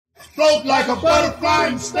float like a butterfly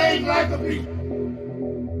and sting like a bee.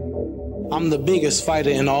 I'm the biggest fighter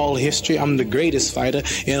in all history. I'm the greatest fighter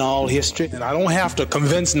in all history. And I don't have to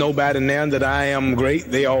convince nobody now that I am great.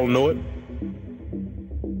 They all know it.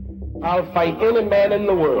 I'll fight any man in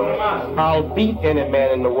the world. I'll beat any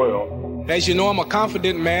man in the world. As you know, I'm a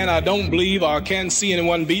confident man. I don't believe or can't see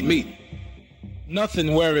anyone beat me.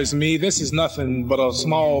 Nothing worries me. This is nothing but a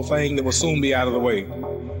small thing that will soon be out of the way.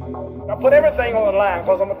 I put everything on the line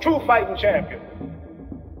because I'm a true fighting champion.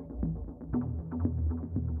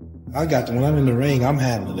 When I'm in the ring, I'm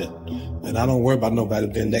handling it. And I don't worry about nobody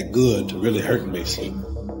being that good to really hurt me. So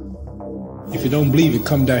if you don't believe it,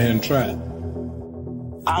 come down here and try it.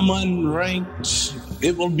 I'm unranked.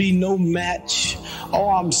 It will be no match. Oh,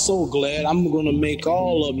 I'm so glad. I'm going to make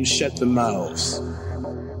all of them shut their mouths.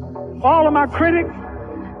 All of my critics,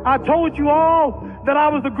 I told you all that I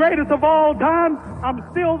was the greatest of all time. I'm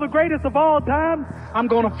still the greatest of all time. I'm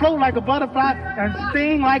going to float like a butterfly and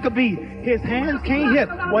sting like a bee. His hands can't hit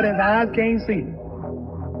what his eyes can't see.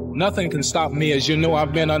 Nothing can stop me. As you know,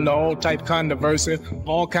 I've been under all type of controversy,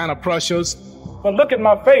 all kind of pressures. But look at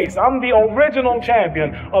my face. I'm the original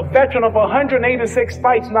champion, a veteran of 186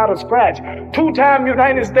 fights, not a scratch. Two-time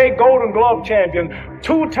United States Golden Glove champion,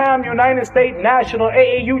 two-time United States National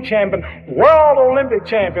AAU champion, World Olympic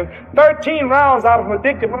champion, 13 rounds out of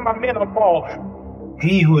addicted when my men are ball.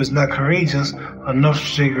 He who is not courageous enough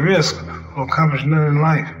to take a risk will accomplish nothing in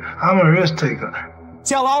life. I'm a risk taker.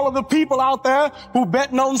 Tell all of the people out there who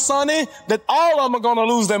betting on Sonny that all of them are going to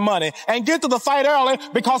lose their money and get to the fight early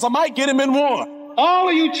because I might get him in one. All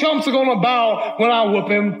of you chumps are going to bow when I whoop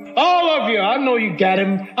him. All of you. I know you got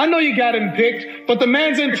him. I know you got him picked, but the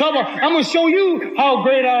man's in trouble. I'm going to show you how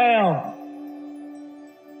great I am.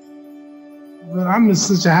 But I'm at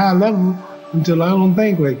such a high level until I don't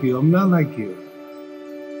think like you. I'm not like you.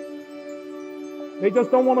 They just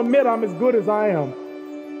don't want to admit I'm as good as I am.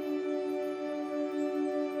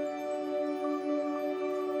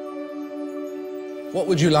 What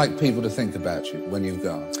would you like people to think about you when you've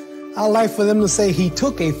gone? I'd like for them to say he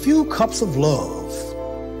took a few cups of love.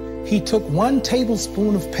 He took 1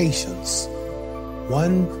 tablespoon of patience,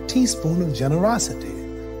 1 teaspoon of generosity,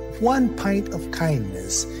 1 pint of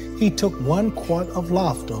kindness. He took 1 quart of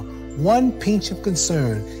laughter, 1 pinch of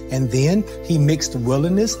concern, and then he mixed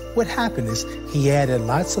willingness with happiness. He added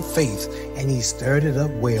lots of faith, and he stirred it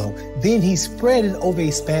up well. Then he spread it over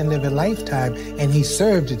a span of a lifetime, and he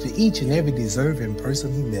served it to each and every deserving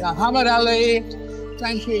person he met. Muhammad Ali,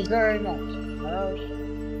 thank you very much.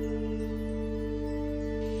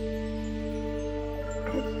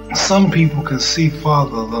 Some people can see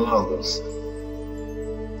farther than others.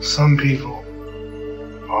 Some people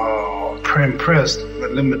are impressed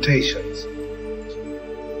with limitations.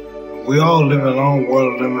 We all live in a long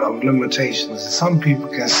world of limitations. Some people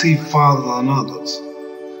can see farther than others.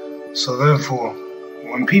 So therefore,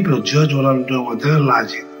 when people judge what I'm doing with their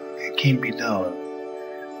logic, it can't be done.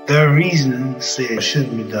 Their reasoning says it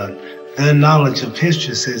shouldn't be done. Their knowledge of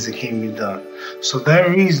history says it can't be done. So their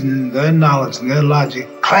reasoning, their knowledge, and their logic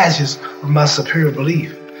clashes with my superior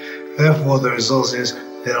belief. Therefore, the result is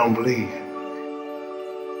they don't believe.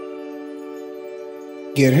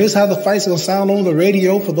 Again, here's how the fight's gonna sound on the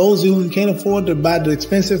radio for those who can't afford to buy the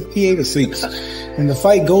expensive theater seats. And the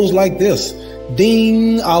fight goes like this.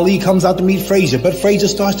 Ding, Ali comes out to meet Frazier, but Frazier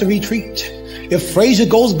starts to retreat. If Frazier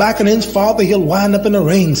goes back and hits farther, he'll wind up in the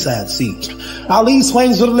ringside seat. Ali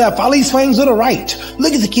swings to the left, Ali swings to the right.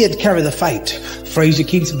 Look at the kid carry the fight. Frazier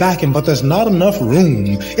keeps backing, but there's not enough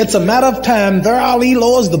room. It's a matter of time. There Ali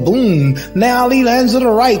lowers the boom. Now Ali lands to the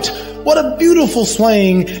right. What a beautiful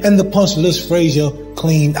swing, and the punch lifts Frazier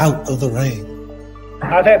clean out of the ring.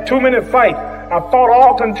 I've had 2-minute fights. I fought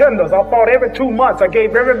all contenders. I fought every 2 months. I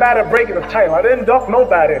gave everybody a break in the title. I didn't duck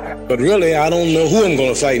nobody. But really, I don't know who I'm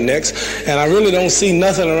going to fight next, and I really don't see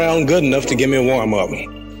nothing around good enough to give me a warm-up.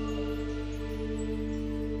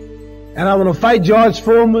 And I'm going to fight George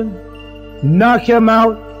Foreman, knock him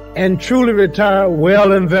out, and truly retire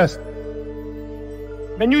well invested.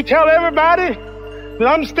 And you tell everybody that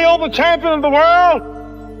I'm still the champion of the world,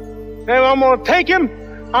 and I'm going to take him,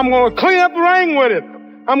 I'm going to clean up the ring with it.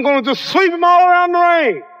 I'm going to just sweep him all around the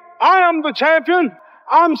ring. I am the champion.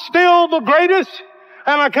 I'm still the greatest,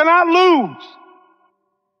 and I cannot lose.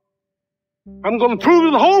 I'm going to prove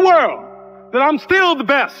to the whole world that I'm still the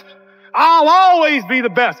best. I'll always be the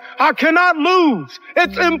best. I cannot lose.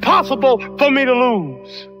 It's impossible for me to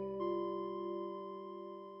lose.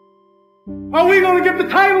 Are we going to get the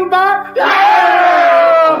title back?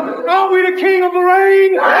 Yeah! Are we the king of the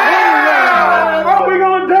ring? Yeah! Are we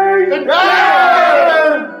going to dance?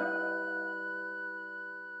 Yeah!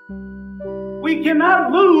 We We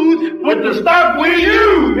cannot lose with the stuff we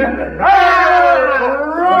use.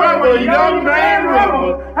 Rumble, young man,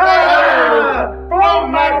 rumble.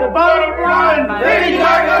 Float like a butterfly and sting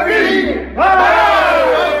like a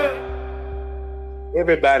bee.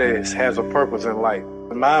 Everybody has a purpose in life.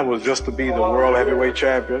 Mine was just to be the world heavyweight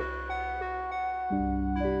champion.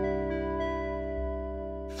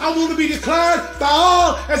 I want to be declared by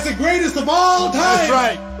all as the greatest of all time. That's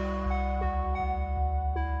right.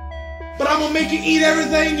 But I'm going to make you eat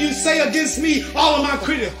everything you say against me, all of my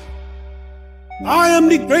critics. I am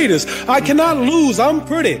the greatest. I cannot lose. I'm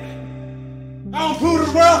pretty. I'll prove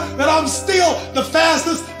to the world that I'm still the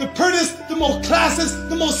fastest, the prettiest, the most classist,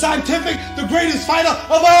 the most scientific, the greatest fighter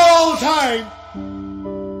of all time.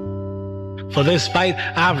 For this fight,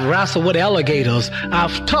 I've wrestled with alligators.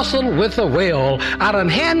 I've tussled with a whale. I done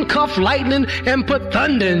handcuffed lightning and put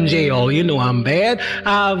thunder in jail. You know I'm bad.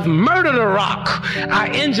 I've murdered a rock.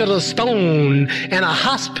 I injured a stone. And I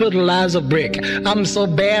hospitalized a brick. I'm so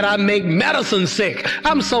bad I make medicine sick.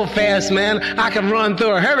 I'm so fast, man, I can run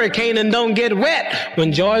through a hurricane and don't get wet.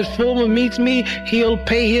 When George Foreman meets me, he'll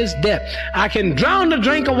pay his debt. I can drown a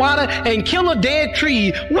drink of water and kill a dead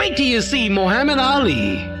tree. Wait till you see Muhammad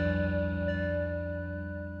Ali.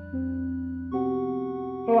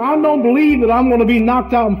 I don't believe that I'm going to be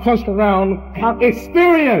knocked out and punched around.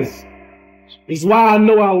 Experience is why I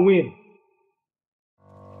know I'll win.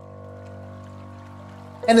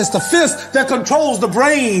 And it's the fist that controls the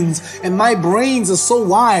brains. And my brains are so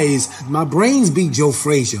wise. My brains beat Joe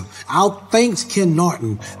Frazier. Outthinked Ken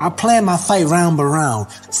Norton. I plan my fight round by round.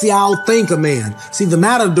 See, I outthink a man. See, the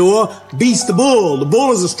Matador beats the bull. The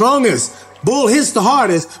bull is the strongest. Bull hits the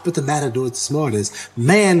hardest, but the Matador is the smartest.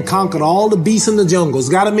 Man conquered all the beasts in the jungles,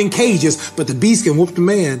 got them in cages, but the beast can whoop the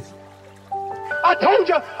man. I told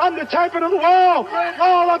you, I'm the champion of the world.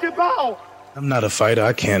 All of you bow. I'm not a fighter.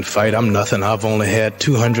 I can't fight. I'm nothing. I've only had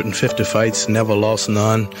 250 fights, never lost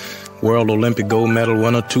none. World Olympic gold medal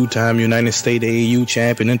winner, two-time United States AAU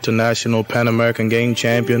champion, international Pan American game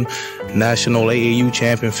champion, national AAU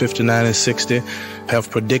champion 59 and 60. Have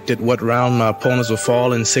predicted what round my opponents will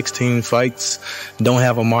fall in 16 fights. Don't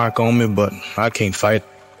have a mark on me, but I can't fight.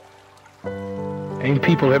 Ain't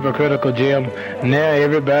people hypocritical, Jim? Now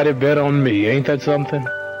everybody bet on me. Ain't that something?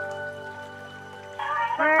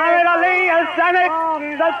 Muhammad Ali has done it.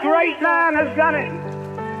 The great man has done it.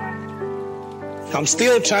 I'm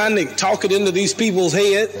still trying to talk it into these people's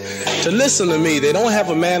head to listen to me. They don't have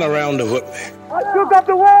a man around to whip me. I shook up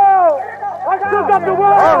the world. I shook up the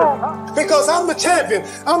world. Because I'm the champion.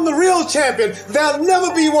 I'm the real champion. There'll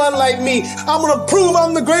never be one like me. I'm going to prove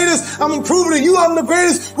I'm the greatest. I'm going to prove to you I'm the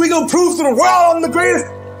greatest. We're going to prove to the world I'm the greatest.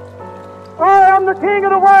 I am the king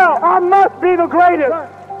of the world. I must be the greatest.